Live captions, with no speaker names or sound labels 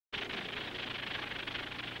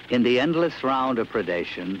In the endless round of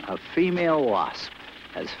predation, a female wasp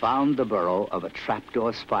has found the burrow of a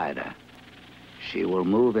trapdoor spider. She will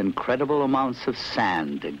move incredible amounts of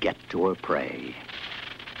sand to get to her prey.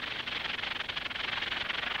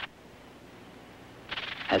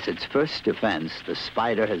 As its first defense, the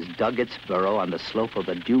spider has dug its burrow on the slope of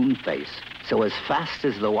a dune face, so as fast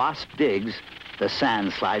as the wasp digs, the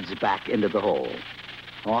sand slides back into the hole.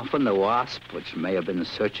 Often the wasp, which may have been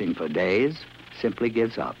searching for days, simply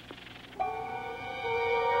gives up.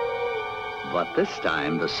 But this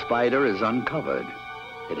time, the spider is uncovered.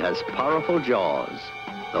 It has powerful jaws,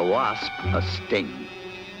 the wasp a sting.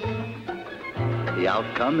 The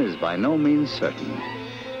outcome is by no means certain.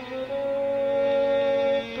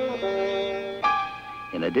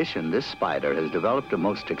 In addition, this spider has developed a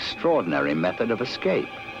most extraordinary method of escape.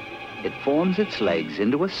 It forms its legs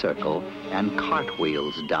into a circle and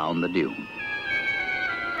cartwheels down the dune.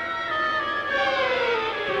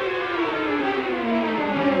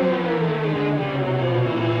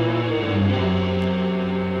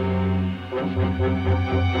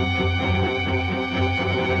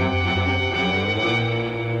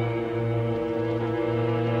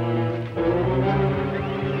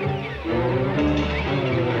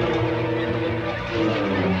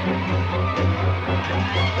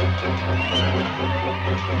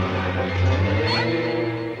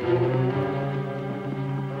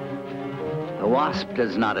 The wasp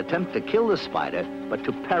does not attempt to kill the spider, but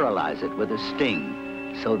to paralyze it with a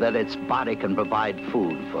sting, so that its body can provide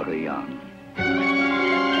food for her young.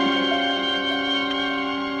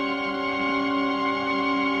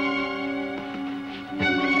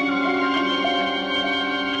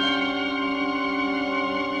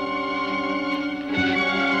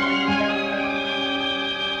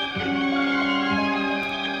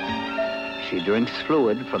 She drinks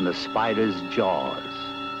fluid from the spider's jaws.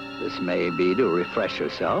 This may be to refresh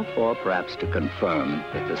herself, or perhaps to confirm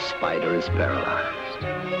that the spider is paralyzed.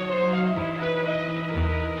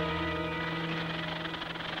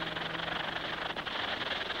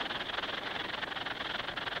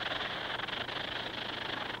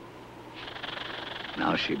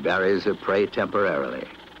 Now she buries her prey temporarily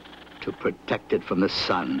to protect it from the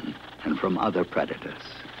sun and from other predators.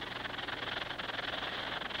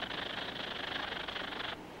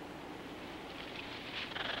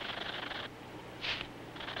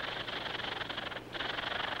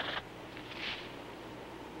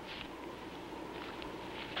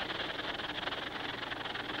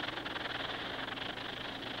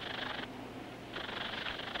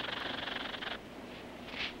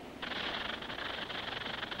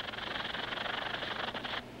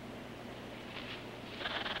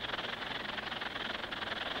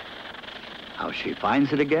 How she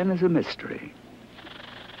finds it again is a mystery,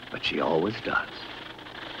 but she always does.